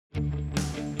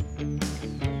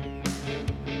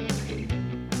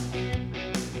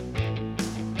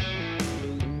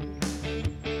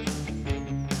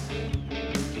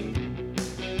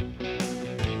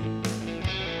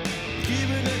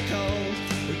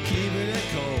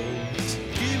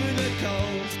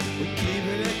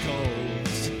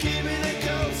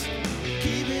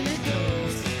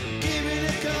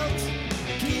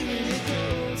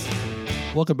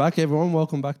Welcome back, everyone.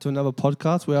 Welcome back to another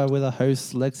podcast. We are with our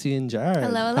hosts, Lexi and Jared.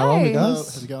 Hello, How are we, hello.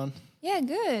 guys? How's it going? Yeah,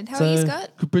 good. How are you, Scott?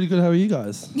 Pretty good. How are you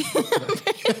guys?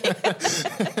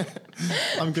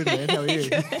 I'm good, man. How are you?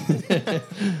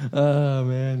 Oh,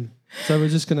 man. So we're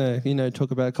just going to,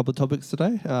 talk about a couple of topics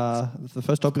today. The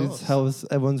first topic is course. how was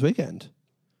everyone's weekend?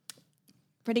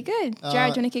 Pretty good.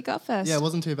 Jared, do you want to kick off first? Yeah, it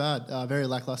wasn't too bad. Very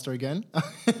lackluster again.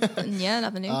 Yeah,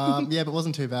 nothing new. Yeah, but it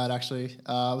wasn't too bad, actually.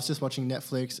 I was just watching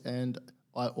Netflix and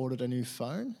I ordered a new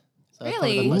phone. So that's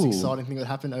probably Really? the most Ooh. exciting thing that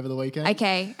happened over the weekend.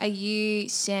 Okay, are you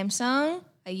Samsung?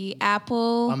 Are you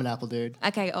Apple? I'm an Apple dude.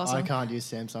 Okay, awesome. I can't use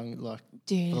Samsung for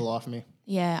Dude, the life of me.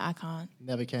 yeah, I can't.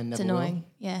 Never can, It's never annoying. will.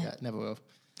 Yeah. Yeah, never will.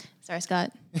 Sorry,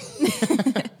 Scott.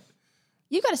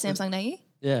 You got a Samsung, don't you?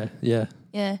 Yeah. Yeah.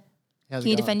 How's Can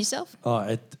you it going? defend yourself?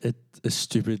 Oh, it's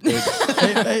stupid.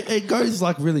 It goes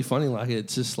like really funny. Like it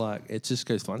just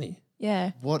goes funny.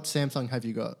 Yeah. What Samsung have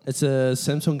you got? It's a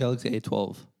Samsung Galaxy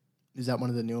A12. Is that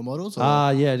one of the newer models? Or?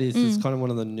 Yeah, it is. It's kind of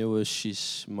one of the newer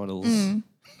shish models.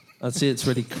 I'd say it's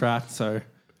really cracked. So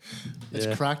It's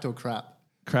yeah. cracked or crap?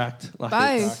 Cracked. Like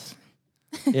Both.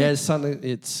 yeah, it's something.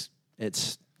 It's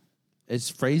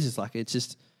freezes. Like it's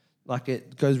just like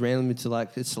it goes randomly to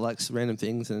like it selects random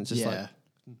things and it's just Yeah.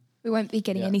 like We won't be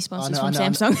getting Yeah. any sponsors I from know,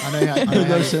 Samsung. I know how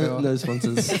no, you feel. no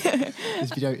sponsors. This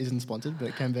video isn't sponsored, but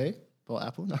it can be. Or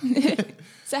Apple. No.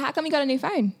 So how come you got a new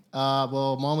phone?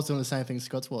 Well, mine was doing the same thing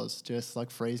Scott's was, just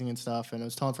like freezing and stuff, and it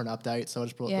was time for an update, so I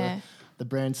just brought Yeah. the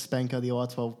brand spanker, the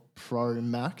i12 Pro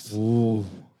Max. Ooh.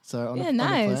 So on Yeah, on the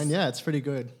nice. plan, yeah, it's pretty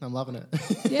good. I'm loving it.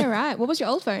 Yeah, right. What was your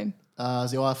old phone? It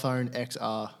was the iPhone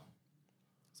XR.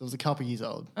 So it was a couple years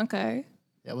old. Okay.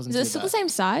 Yeah, it wasn't Is it too still bad. the same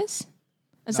size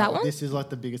as No, that one? This is like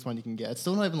the biggest one you can get. It's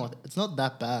still not even like, it's not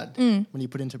that bad when you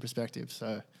put it into perspective,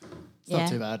 so it's Yeah. not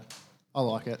too bad. I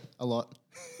like it a lot.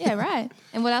 Yeah, right.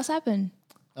 And what else happened?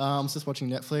 I was just watching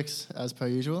Netflix as per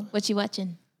usual. What you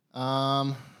watching?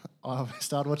 I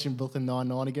started watching Brooklyn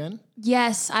Nine-Nine again.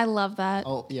 Yes, I love that.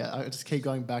 Oh yeah, I just keep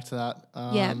going back to that.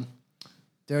 Yeah.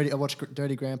 I watched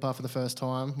Dirty Grandpa for the first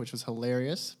time, which was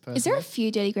hilarious. Is there a personally.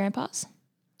 few Dirty Grandpas?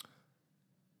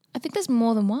 I think there's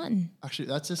more than one. Actually,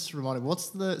 that's just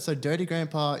reminded. So Dirty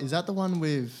Grandpa, is that the one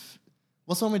with?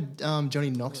 What's the one with Johnny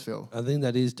Knoxville? I think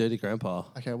that is Dirty Grandpa.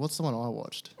 Okay, what's the one I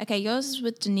watched? Okay, yours is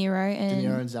with De Niro and De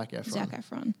Niro and Zac Efron. Zac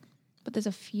Efron. But there's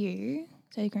a few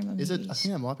Dirty Grandpa Is movies. it? I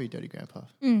think that might be Dirty Grandpa.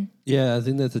 Yeah, I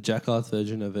think there's a Jackass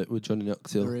version of it with Johnny There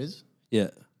Knoxville. is. Yeah,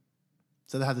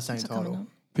 So they have the same What's it coming title. up?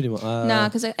 pretty much. No,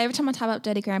 because every time I type up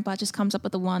Dirty Grandpa, it just comes up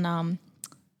with the one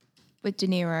with De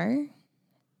Niro.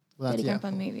 Well, Dirty yeah,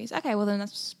 Grandpa movies. Okay, well then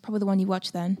that's probably the one you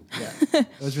watch then. yeah. It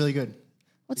was really good.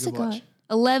 What's Good it got? watch.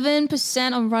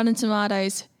 11% on Rotten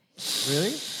Tomatoes.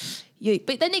 Really? Yeah,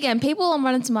 but then again, people on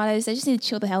Rotten Tomatoes, they just need to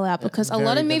chill the hell out because a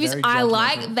lot of they're movies very I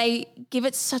like, judgmental. they give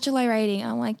it such a low rating.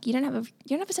 I'm like, you don't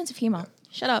have a sense of humor.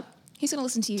 Shut up. Who's gonna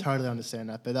listen to you? Totally understand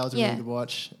that, but that was a Yeah. really good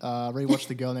watch. Rewatched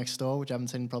The Girl Next Door, which I haven't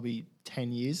seen in probably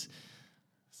 10 years.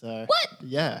 So What?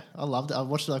 Yeah, I loved it. I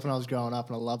watched it like when I was growing up,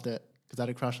 and I loved it because I had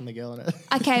a crush on the girl in it.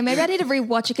 Okay, maybe I need to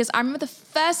rewatch it because I remember the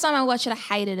first time I watched it, I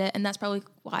hated it, and that's probably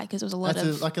why because there was a lot of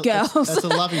girls. It's a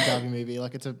lovey-dovey movie.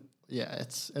 Like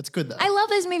it's good though. I love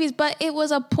those movies, but it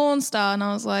was a porn star, and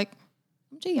I was like,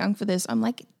 I'm too young for this. I'm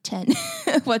like 10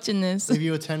 watching this. If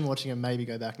you were 10 watching it, maybe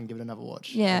go back and give it another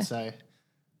watch. Yeah. I'd say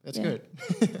it's Yeah.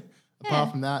 good.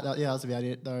 Apart from that, that was about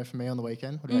it though for me on the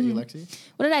weekend. What about you, Lexi?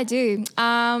 What did I do?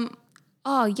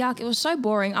 Oh, yuck. It was so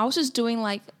boring. I was just doing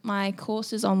like my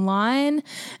courses online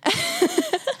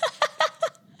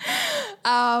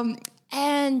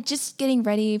and just getting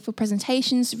ready for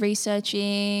presentations,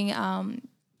 researching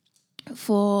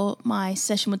for my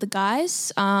session with the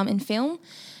guys in film.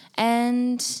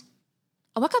 And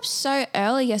I woke up so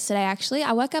early yesterday, actually.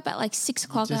 I woke up at like 6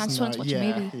 o'clock and I just wanted to watch a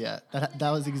movie. Yeah,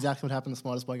 that was exactly what happened this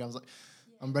morning. I was like,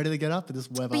 I'm ready to get up, but this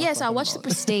weather. But yeah, so I like, watched The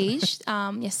Prestige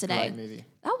yesterday. Great movie.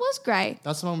 That was great.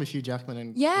 That's the one with Hugh Jackman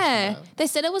and Yeah, Kristen Bale. they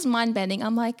said it was mind bending.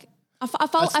 I'm like, I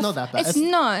felt It's not that bad. It's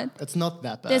not. It's not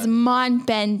that bad. There's mind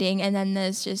bending, and then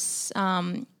there's just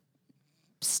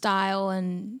style,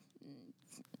 and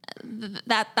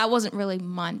that wasn't really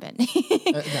mind bending.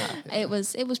 Nah, It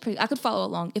was pretty. I could follow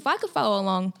along. If I could follow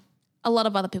along, a lot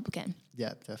of other people can.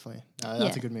 yeah, definitely. That's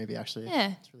Yeah. a good movie, actually.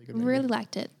 Yeah, It's a really good movie. really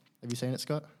liked it. Have you seen it,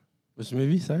 Scott? Which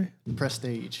movie? Sorry.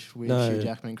 Prestige with No. Hugh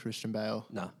Jackman and Christian Bale.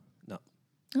 No.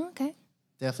 Oh, okay,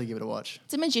 Definitely give it a watch.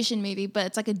 it's a magician movie, but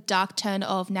it's like a dark turn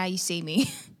of Now You See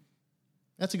Me.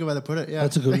 That's a good way to put it. Yeah,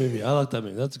 That's a good movie. I like that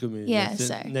movie. That's a good movie. Yeah, That's it.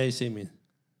 so- Now You See Me.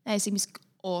 Now You See Me's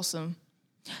awesome.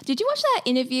 Did you watch that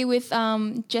interview with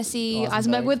Jesse Eisenberg.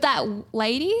 Eisenberg with that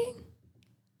lady?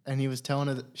 and he was telling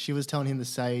her that she was telling him to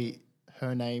say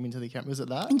her name into the camera. Was it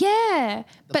that? Yeah,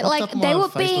 but popped like up on they my were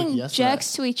Facebook being yesterday.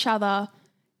 jerks to each other.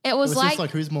 It It was, was like, just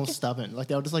like who's more stubborn. Like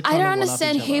they were just like I trying don't to one-up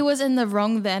understand each who other. was in the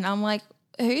wrong then. I'm like,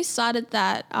 who started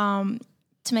that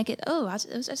to make it? I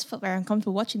just felt very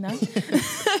uncomfortable watching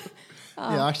that.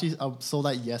 Yeah, actually, I saw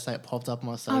that yesterday. It popped up on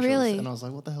my socials, really? and I was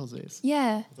like, "What the hell is this?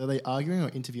 Yeah, Are they arguing or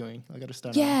interviewing? Like, I just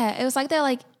don't know." yeah. It was like they're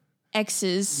like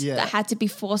exes Yeah. that had to be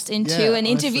forced into Yeah, an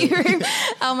interview honestly. room.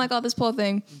 Oh my god, this poor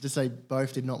thing. Just they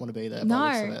both did not want to be there. by the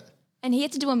looks of No, it. and he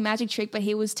had to do a magic trick, but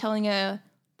he was telling her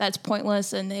that's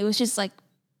pointless, and it was just like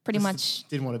pretty much.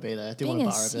 Didn't want to be there. Didn't want to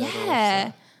bar Fingers. over there. Yeah. At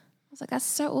all, I was like, that's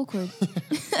so awkward.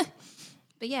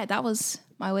 But yeah, that was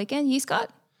my weekend. You,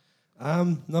 Scott?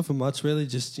 Nothing much really.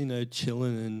 Just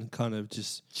chilling and kind of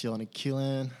just so. Chilling and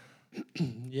killing.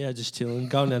 just chilling.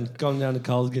 Going down to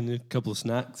Coles, getting a couple of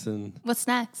snacks and What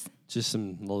snacks? just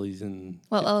some lollies and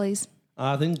Well, Ollie's.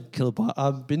 I think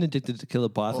I've been addicted to killer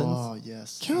pythons. Oh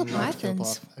yes. Killer I love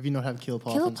pythons? Have you not had killer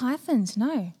pythons? Killer pythons?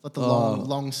 No. Like the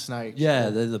long snake. Yeah,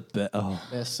 they're the best. Oh,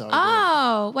 They're so good.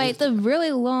 Oh, wait, the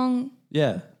really long.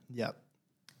 yeah. Yep.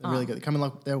 They're really good. They come in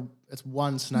like it's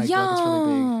one snake, like it's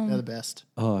really big. They're the best.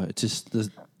 Oh, it's just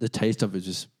the taste of it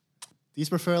just. Do you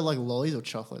prefer like lollies or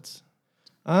chocolates?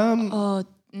 Oh,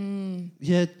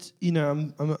 Yeah,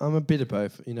 I'm a bit of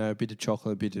both. A bit of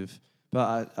chocolate, a bit of,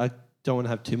 but I don't want to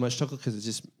have too much chocolate because it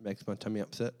just makes my tummy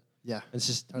upset. Yeah. It's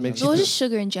just Totally makes well, you just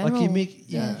sugar in general. like you make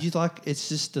Yeah. you like it's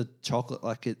just the chocolate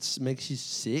like it makes you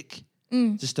sick.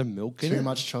 Just the milk in Too it.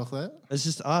 much chocolate. It's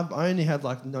just I only had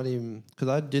like not even because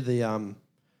I do the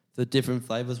different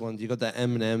flavors ones. You got the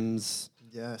M&Ms.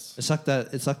 Yes. It's like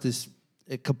that. It's like this.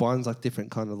 It combines like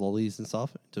different kind of lollies and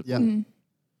stuff Yeah.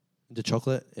 into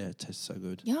chocolate. Yeah, it tastes so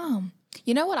good. Yum.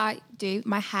 You know what I do?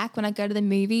 My hack when I go to the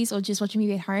movies or just watch a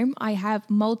movie at home, I have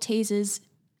Maltesers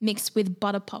mixed with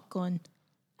butter popcorn.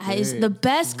 That is the Dude.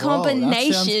 best Whoa, that sounds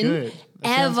combination good.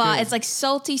 That sounds ever. good. It's like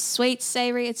salty, sweet,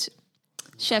 savory. It's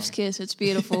chef's kiss. It's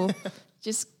beautiful.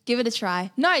 Just give it a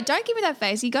try. No, don't give me that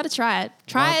face. You got to try it.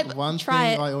 Try it. One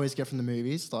Try thing it. I always get from the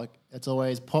movies, like it's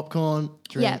always popcorn,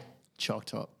 drink, Yeah. choc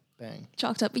top, bang.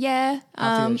 Chalked up. Yeah.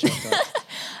 Have to get a choc top.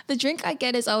 The drink I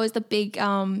get is always the big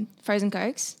frozen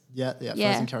Cokes. Yeah. Yeah.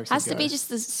 Frozen Cokes Has are to be go. just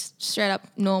the straight up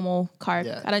normal Coke.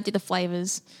 Yeah. I don't do the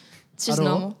flavors. It's just At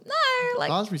all? normal. No, like,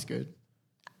 Raspberry's good.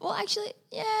 well, actually,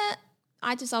 yeah.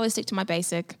 I just always stick to my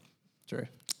basic. True.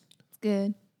 It's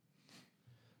good.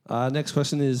 Next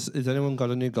question is anyone got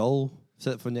a new goal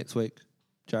set for next week?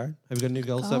 Jared, have you got a new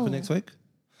goal set for Goal. next week?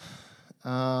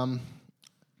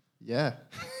 Yeah.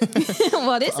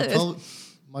 What is it?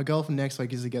 My goal for next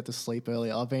week is to get to sleep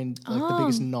earlier. I've been like the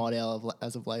biggest night owl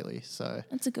as of lately. So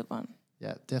That's a good one.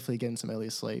 yeah, definitely getting some earlier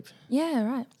sleep. Yeah,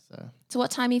 right. So So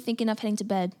what time are you thinking of heading to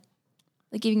bed?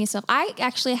 Like giving yourself, I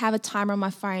actually have a timer on my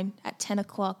phone at 10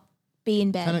 o'clock. Be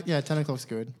in bed. 10 o'clock's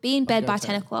good. Be in bed go by 10.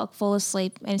 10 o'clock. Fall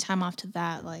asleep anytime after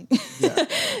that. Like, Yeah.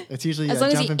 It's usually As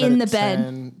long as jump you're in at the bed.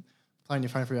 10, play on your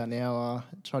phone for about an hour,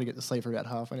 try to get to sleep for about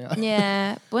half an hour.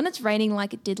 yeah. But when it's raining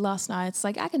like it did last night, it's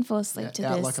like I can fall asleep Yeah, to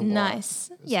out this. like a light. Nice.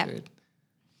 It's Yeah. good.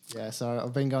 Yeah, so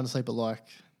I've been going to sleep at like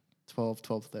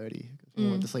 12:30. I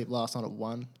went to sleep last night at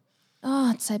 1.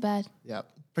 Oh, it's so bad. Yeah,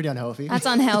 pretty unhealthy. That's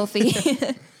unhealthy.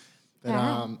 But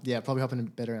Alright. yeah, probably hopping in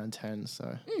bed around 10.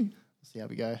 So we'll see how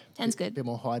we go. 10's A good. bit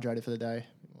more hydrated for the day.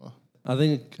 More. I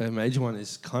think a major one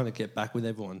is kind of get back with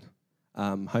everyone.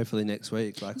 Hopefully next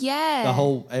week, like Yeah. the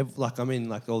whole like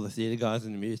all the theatre guys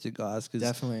and the music guys, because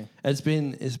Definitely. it's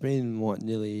been what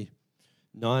nearly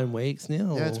 9 weeks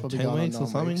now, Yeah, or it's probably 10 gone on weeks or 9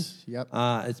 something. weeks. Yep.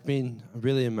 It's been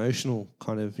really emotional,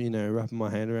 kind of wrapping my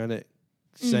hand around it,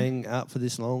 staying out for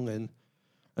this long, and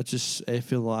I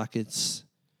feel like it's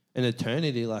an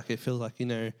eternity. Like it feels like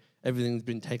everything's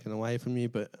been taken away from you,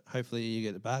 but hopefully you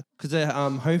get it back because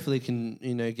hopefully can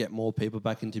get more people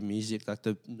back into music, like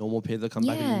the normal people that come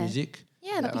back into Yeah. music.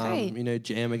 Yeah, that'd be great.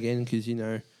 Jam again because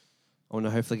I want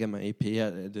to hopefully get my EP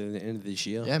out at the end of this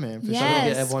year. Yeah, man. For Yeah. sure. I gotta get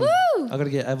Yes, everyone. woo! I got to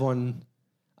get everyone,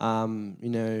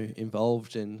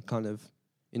 involved and kind of,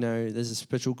 there's a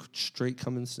special treat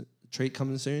coming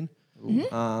soon.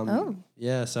 Oh.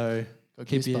 Yeah. So Got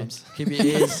keep your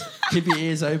goosebumps. keep your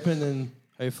ears open and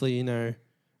hopefully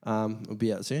it'll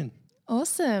be out soon.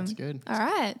 Awesome. That's good. All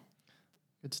right.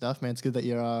 Good stuff, man. It's good that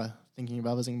you're thinking of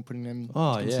others and putting them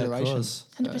Oh into yeah, of consideration. course.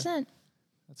 100%.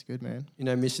 That's good, man.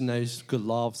 Missing those good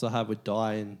laughs I had with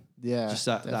Di and Yeah, just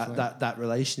that definitely. that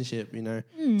relationship.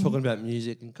 Talking about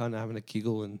music and kind of having a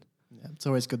giggle and. Yeah, it's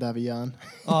always good to have a yarn.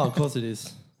 Oh, of course it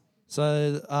is.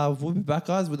 So we'll be back,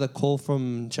 guys, with a call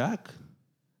from Jack,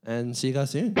 and see you guys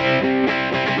soon.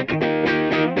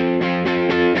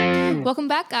 Welcome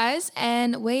back, guys.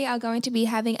 And we are going to be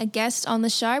having a guest on the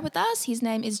show with us. His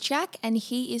name is Jack, and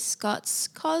he is Scott's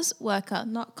cos worker,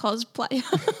 not cosplayer.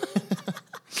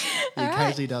 He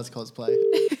occasionally does cosplay.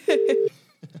 Could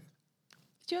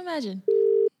you imagine?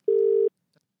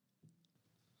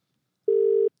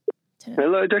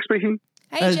 Hello, Jack speaking.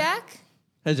 Hey, Jack.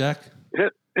 Hey, Jack.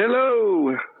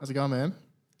 Hello. How's it going, man?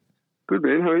 Good,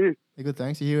 man. How are you? Yeah, good,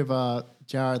 thanks. You're here with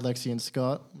Jared, Lexi, and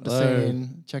Scott. Just Hello.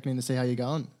 checking in to see how you're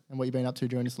going and what you've been up to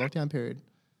during this lockdown period.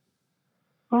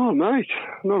 Oh, mate.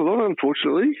 Not a lot,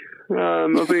 unfortunately.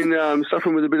 I've been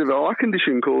suffering with a bit of an eye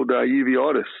condition called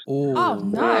uveitis. Oh,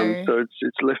 no. So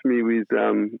it's left me with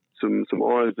some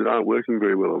eyes that aren't working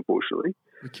very well, unfortunately.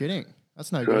 You're kidding?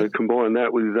 That's no So good. combine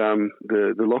that with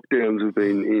the lockdowns we've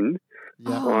been in,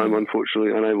 Yeah. I'm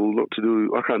unfortunately unable not to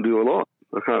do. I can't do a lot.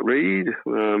 I can't read.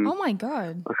 Oh, my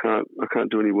God. I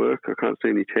can't do any work. I can't see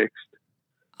any text.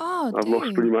 Oh, I've lost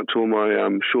dude. pretty much all my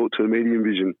short to medium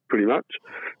vision, pretty much.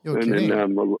 You're And kidding.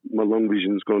 then my long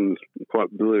vision's gone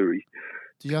quite blurry.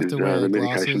 Do you have to because, wear the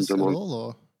glasses medications at I'm on. all?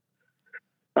 Or?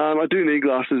 I do need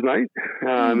glasses, mate.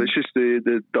 It's just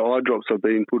the eye drops I've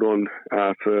been put on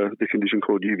for the condition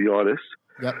called uveitis.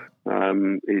 Yep.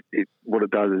 What it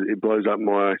does is it blows up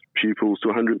my pupils to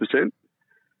 100%,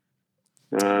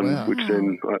 Wow. which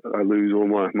then I lose all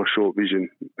my short vision.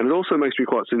 And it also makes me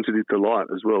quite sensitive to light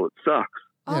as well. It sucks.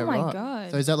 Oh, Yeah, my right.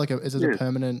 God. So is that is it Yeah. a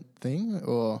permanent thing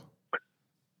or?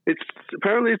 It's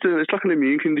apparently it's like an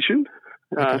immune condition.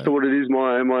 Okay. So what it is,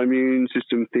 my immune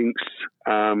system thinks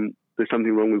there's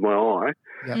something wrong with my eye,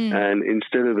 Yep. and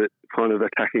instead of it kind of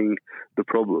attacking the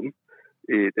problem,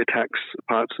 it attacks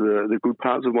parts of the good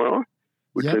parts of my eye,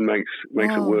 which Yep. then makes it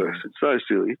Whoa. worse. It's so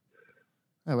silly.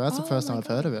 Oh, well, that's the Oh first my time I've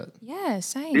heard of it. Yeah,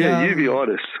 same. Yeah, Yeah.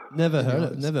 uveitis. Never heard it.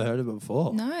 honest. Never heard of it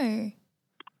before. No.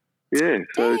 Yeah,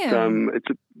 so Damn. it's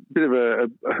a bit of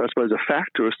I suppose a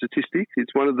fact or a statistic.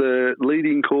 It's one of the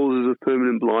leading causes of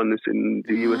permanent blindness in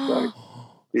the USA.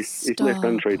 If left Stop.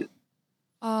 untreated.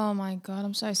 Oh, my God.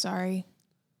 I'm so sorry.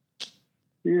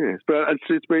 Yeah, but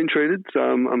it's been treated, so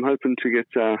I'm hoping to get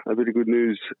a bit of good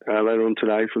news later on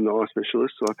today from the eye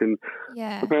specialist, so I can,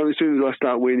 Yeah. apparently as soon as I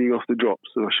start weaning off the drops,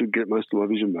 then I should get most of my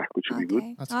vision back, which would be good.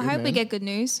 Okay. That's I good, hope we man. get good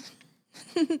news.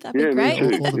 That'd Yeah, be me great.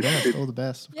 too. All the best. All the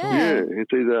best. of Yeah. course. Yeah,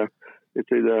 it's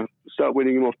either start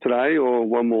weaning him off today or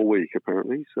one more week,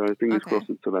 apparently, so fingers Okay. crossed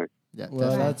it's today. Yeah.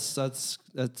 Well, definitely.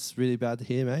 that's really bad to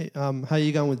hear, mate. How are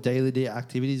you going with daily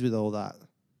activities with all that?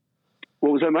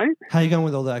 What was that, mate? How are you going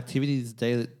with all the activities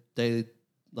daily?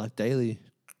 We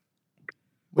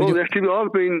Well, do- the activity,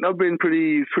 I've been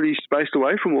pretty spaced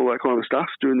away from all that kind of stuff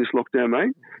during this lockdown,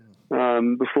 mate.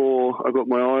 Before I got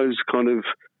my eyes kind of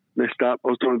messed up, I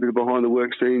was doing a bit of behind the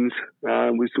work scenes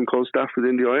with some cos stuff with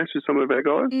NDIS with some of our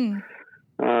guys. Mm.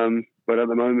 But at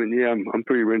the moment, yeah, I'm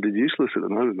pretty rendered useless at the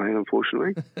moment, mate,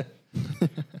 unfortunately.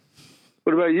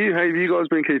 What about you? How have you guys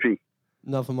been keeping?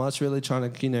 Nothing much, really.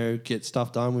 Trying to get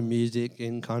stuff done with music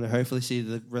and kind of hopefully see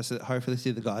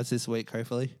the guys this week.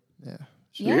 Hopefully, yeah.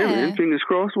 Yeah, man, fingers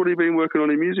crossed. What have you been working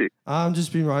on in music? I've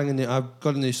just been writing I've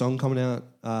got a new song coming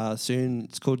out soon.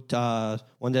 It's called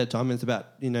One Day at a Time. It's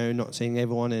about not seeing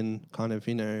everyone and kind of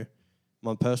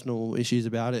my personal issues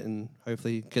about it, and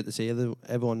hopefully get to see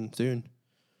everyone soon.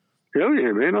 Hell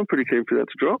yeah, man. I'm pretty keen for that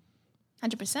to drop.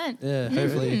 100%. Yeah,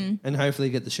 hopefully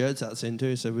get the shirts out soon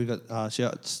too. So we've got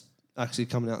shirts actually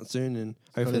coming out soon, and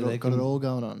hopefully they got can. it all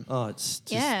going on. Oh, it's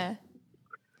just, Yeah.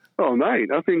 Oh, mate,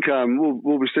 I think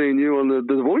we'll be seeing you on the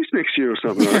Voice next year or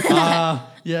something. I reckon.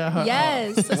 Yeah.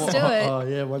 Yes, let's do it. Oh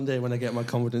yeah, one day when I get my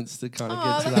confidence to kind of Oh,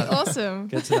 get to that'd be that awesome.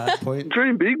 get to that point.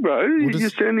 Dream big, bro. You're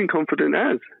just- sounding confident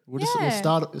as. We'll Yeah.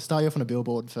 start you off on a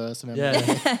billboard first. And then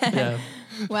Yeah, yeah.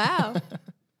 Wow.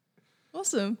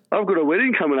 Awesome. I've got a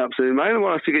wedding coming up soon, mate. I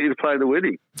might have to get you to play the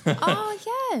wedding. Oh,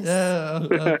 yes.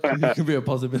 Yeah, it could be a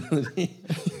possibility.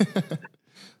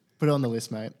 put it on the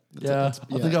list, mate. I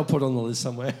think I'll put it on the list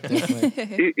somewhere.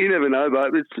 Definitely. You never know,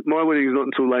 but my wedding's not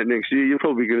until late next year. You're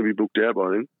probably going to be booked out by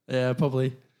then. Yeah,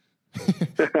 probably.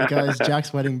 It goes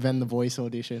Jack's wedding, then the Voice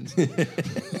auditions.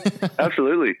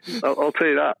 Absolutely. I'll tee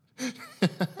it up.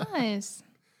 Nice.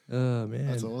 Oh man.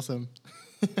 That's awesome.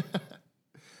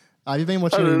 Have you been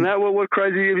watching? Other than that, what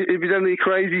crazy? Have you done any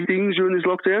crazy things during this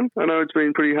lockdown? I know it's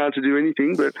been pretty hard to do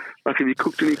anything, but like, have you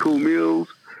cooked any cool meals?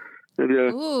 Have you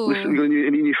Ooh. listened to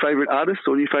any new favourite artists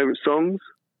or new favourite songs?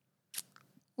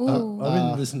 Ooh. I've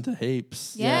been listening to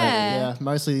heaps. Yeah.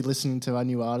 Mostly listening to our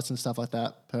new artists and stuff like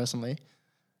that. Personally,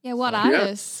 Yeah, what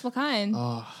artists? What kind?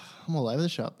 oh, I'm all over the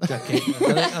shop. Jackie.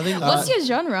 I think What's your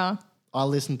genre? I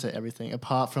listen to everything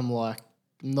apart from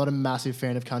not a massive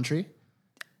fan of country.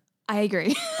 I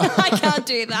agree. I can't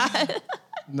do that.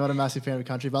 not a massive fan of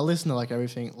country, but I listen to like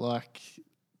everything, like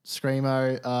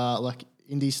screamo, like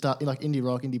indie stuff, like indie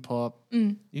rock, indie pop.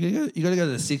 You gotta go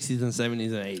to the 60s and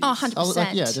 70s and 80s. Oh, 100%. I was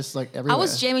like, yeah, just like everywhere. I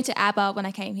was jamming to ABBA when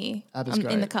I came here. ABBA's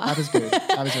great. in the car. ABBA's good.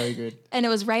 ABBA's very good. And it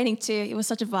was raining too. It was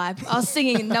such a vibe. I was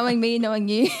singing Knowing Me, Knowing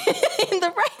You in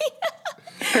the rain.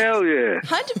 Hell yeah.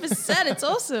 100%. It's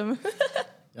awesome.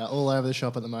 Yeah, all over the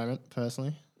shop at the moment,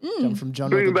 personally. Jumping from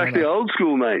genre Bringing to back the genre. old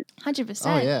school, mate. 100%.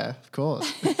 Oh, yeah, of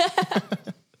course.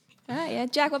 All right, yeah.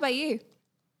 Jack, what about you?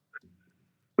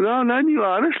 No new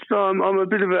artist. I'm a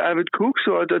bit of an avid cook,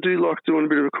 so I do like doing a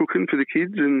bit of a cooking for the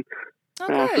kids and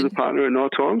Oh, for the good. partner at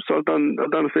night time. So I've done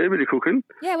a fair bit of cooking.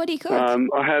 Yeah, what do you cook? I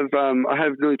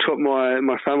have nearly chopped my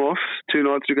thumb off 2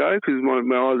 nights ago because my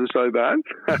eyes are so bad.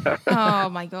 Oh,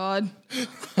 my God.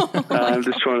 I'm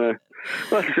just trying to.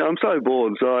 Like I said, I'm so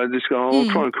bored, so I just go. I'll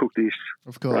try and cook this.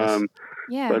 Of course.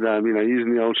 Yeah. But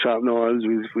using the old sharp knives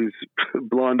with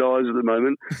blind eyes at the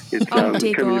moment, it's Oh,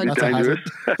 dear can be a bit God. That's a dangerous.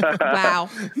 Wow.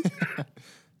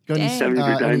 Got any, Damn. Can be a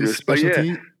bit any dangerous, but yeah.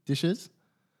 specialty dishes?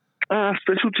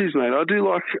 Specialties, mate.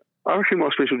 I reckon my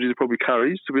specialties are probably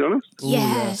curries, to be honest. Ooh,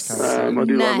 yes, Yes. curries. I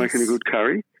do like Nice. making a good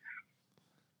curry.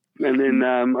 And then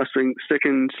I think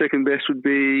second best would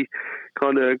be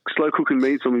kind of slow cooking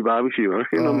meats on my barbecue. I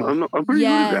reckon I'm pretty good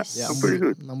at that. Yes. I'm pretty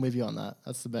good. I'm with you on that.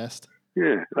 That's the best.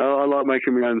 Yeah, I like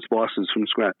making my own spices from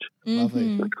scratch.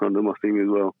 Lovely. That's kind of my thing as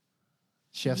well.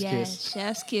 Chef's Yeah, kiss.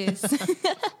 chef's kiss.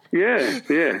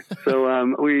 Yeah. So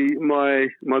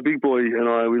my big boy and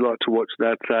I, we like to watch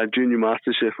that Junior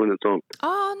MasterChef when it's on.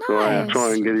 Oh, So I nice.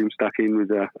 try and get him stuck in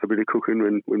with a bit of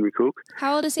cooking when we cook.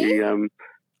 How old is he?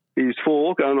 He's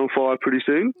 4, going on 5 pretty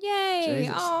soon. Yay.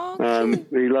 Jesus. Oh, cute.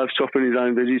 He loves chopping his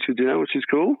own veggies for dinner, which is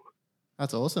cool.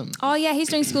 That's awesome. Oh, yeah, he's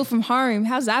doing school from home.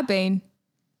 How's that been?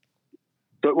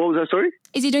 So what was that, sorry?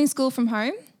 Is he doing school from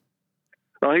home?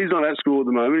 Oh, he's not at school at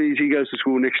the moment. He goes to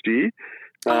school next year.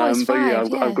 Oh, he's but yeah,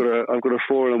 5, I've got a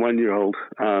 4 and a 1 year old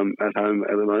at home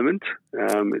at the moment.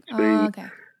 Oh, okay.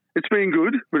 It's been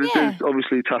good, but it's Yeah. been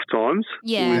obviously tough times.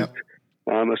 Yeah.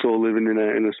 Yep. Us all living in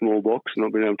a small box,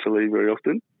 not being able to leave very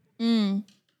often.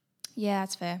 Yeah,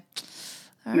 that's fair.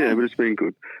 All Yeah, right. but it's been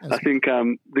good. I think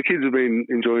the kids have been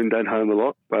enjoying Dad home a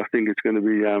lot, but I think it's going to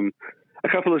be a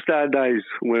couple of sad days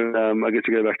when I get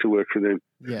to go back to work for them.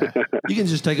 Yeah. You can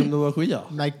just take him to work with you.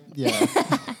 Yeah.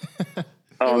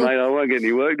 Oh, mate, I won't get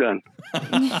any work done.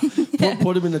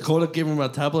 Put him in the corner, give him a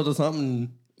tablet or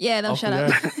something. Yeah, they'll Off shut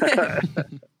you up.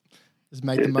 Just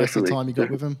make the most of the definitely. time you got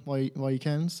with him while you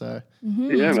can. So,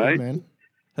 Yeah, that's mate. good, man.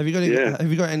 Have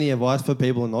you got any advice for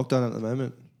people in lockdown at the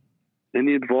moment?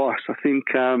 Any advice? I think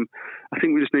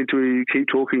we just need to keep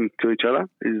talking to each other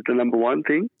is the number one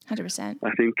thing. 100%.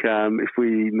 I think if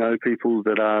we know people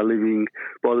that are living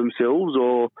by themselves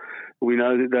or we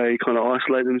know that they kind of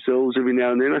isolate themselves every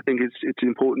now and then, I think it's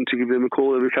important to give them a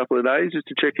call every couple of days just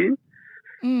to check in.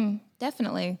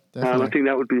 Definitely. Definitely. I think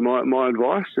that would be my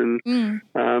advice. And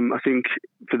I think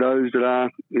for those that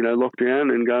are, locked down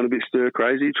and going a bit stir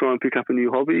crazy, try and pick up a new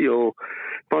hobby or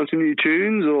find some new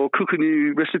tunes or cook a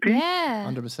new recipe. Yeah.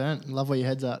 100%. Love where your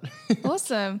head's at.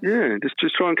 Awesome. Yeah, just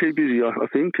try and keep busy, I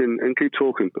think, and keep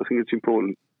talking. I think it's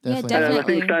important. Definitely. Yeah, And I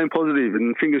definitely. think staying positive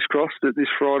and fingers crossed that this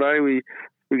Friday we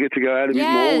get to go out a bit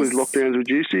more with Yes. lockdowns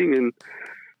reducing and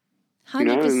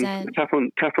 100%. and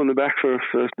tap on the back for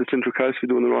the Central Coast for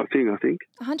doing the right thing, I think.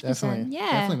 100%. Definitely.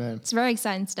 Yeah. Definitely, man. It's very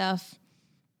exciting stuff.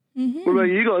 What about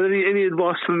you guys? Any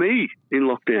advice for me in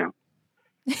lockdown?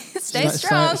 Stay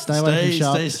strong. Stay away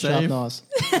from Stay sharp safe. knives.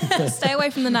 Stay away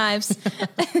from the knives.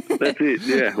 That's it.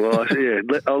 Yeah. Well,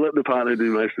 I'll let the partner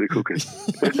do most of the cooking.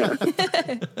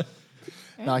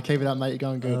 No, keep it up, mate. You're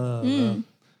going good.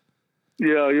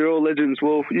 Yeah, you're all legends.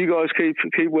 Well, you guys keep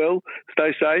well.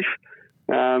 Stay safe.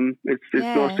 It's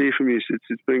Yeah. nice to hear from you.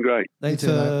 It's been great. Thanks too,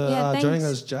 for mate. Yeah, joining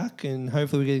thanks. us, Jack, and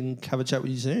hopefully we can have a chat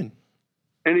with you soon.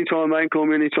 Anytime, mate. Call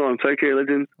me anytime. Take care,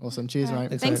 legend. Awesome. Cheers, mate.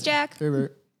 Thanks, Thanks, mate. Jack. Guru.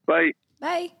 Bye.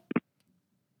 Bye.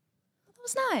 That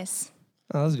was nice.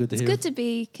 Oh, that was good to It's hear. good to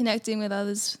be connecting with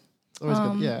others. It's always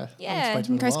good. Yeah. Yeah, Haven't spoken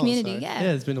to in him Coast in a while, community. so- Yeah.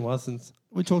 Yeah, it's been a while since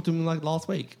we talked to him like last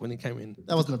week when he came in.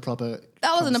 That wasn't a proper.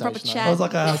 That wasn't a proper conversation, chat. I was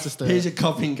like, That's just a- here's your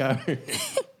copy and go.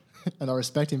 and I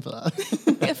respect him for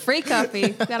that. Yeah, free coffee.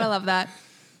 Gotta love that.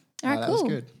 All No, right, that cool.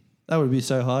 was good. That would be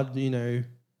so hard,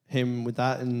 him with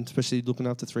that, and especially looking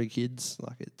after 3 kids.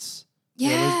 Like it's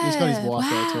Yeah. He's got his wife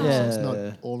there too, wow. so it's Yeah.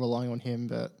 not all relying on him,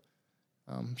 but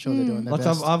I'm sure they're doing their like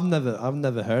best. I've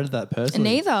never heard of that personally.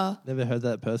 Neither. Never heard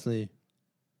that personally.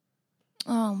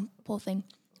 Oh, poor thing.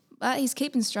 But he's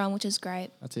keeping strong, which is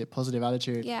great. That's it. Positive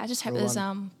attitude. Yeah, I just hope for there's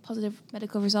one. positive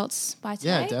medical results by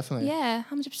today. Yeah, definitely. Yeah,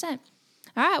 100%.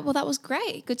 All right. Well, that was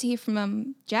great. Good to hear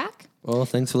from Jack. Well,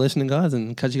 thanks for listening, guys,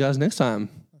 and catch you guys next time.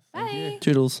 Bye.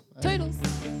 Toodles. Toodles.